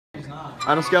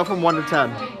On a scale from 1 to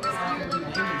 10.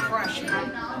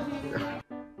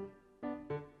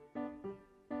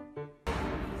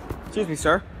 Excuse me,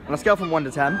 sir. On a scale from 1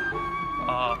 to 10.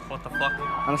 What the fuck?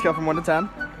 On a scale from 1 to 10.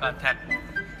 10.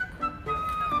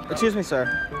 Excuse me, sir.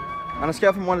 On a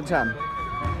scale from 1 to 10.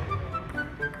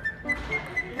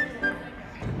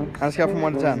 On a scale from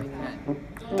 1 to 10.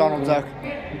 Donald Duck.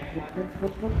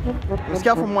 On a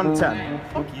scale from 1 to 10.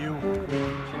 Fuck you.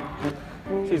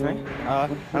 Excuse me.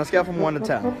 On a scale from 1 to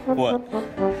 10. What?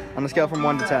 On a scale from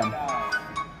 1 to 10.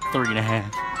 3.5.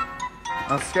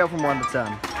 On a scale from 1 to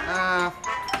 10.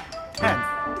 10.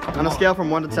 On a scale from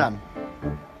 1 to 10.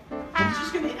 I'm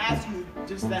just gonna ask you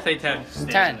just that. Say 10.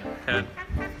 10. 10.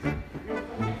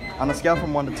 On a scale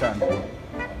from 1 to 10.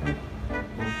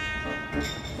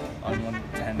 On 1 to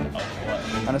 10 of what?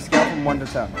 On a scale from 1 to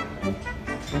 10.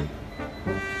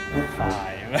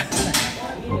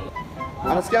 5.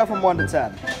 On a scale from 1 to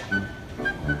 10.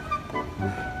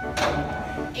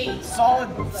 8. Solid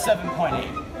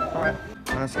 7.8. Alright.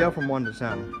 On a scale from 1 to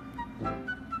 10.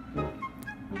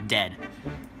 Dead.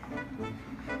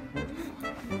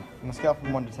 On a scale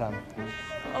from 1 to 10.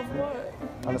 Of what?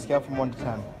 On a scale from 1 to 10.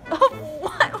 Of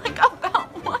what? Like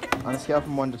about what? On a scale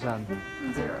from 1 to 10.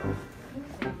 0.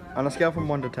 On a scale from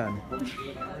 1 to 10.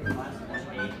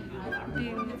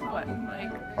 Being what?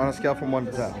 Like, On a scale from 1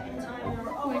 to 10.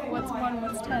 like what's 1,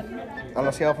 what's 10? On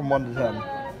a scale from 1 to 10.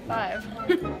 5.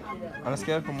 On a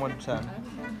scale from 1 to 10.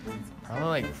 Probably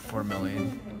like 4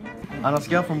 million. On a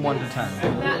scale from 1 to 10.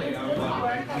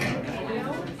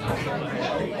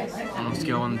 On a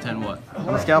scale 1 to 10 what?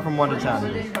 On a scale from 1 to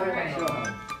 10.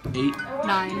 8.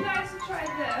 9.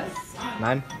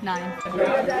 9. 9.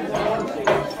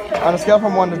 On a scale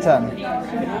from 1 to 10.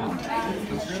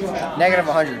 Negative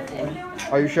 100.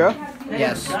 Are you sure?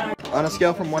 Yes. On a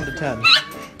scale from 1 to 10.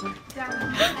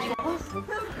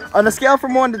 On a scale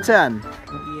from 1 to 10.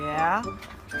 Yeah.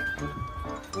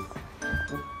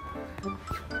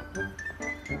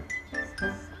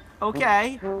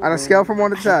 Okay. On a scale from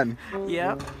 1 to 10.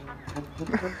 Yep.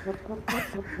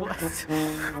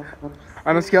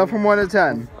 On a scale from 1 to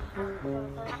 10.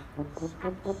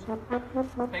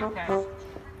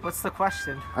 What's the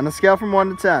question? On a scale from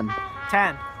 1 to 10.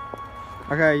 10.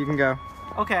 Okay, you can go.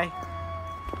 Okay.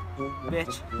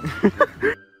 Bitch.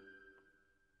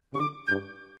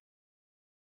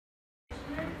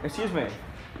 Excuse me.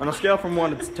 On a scale from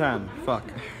 1 to 10. Fuck.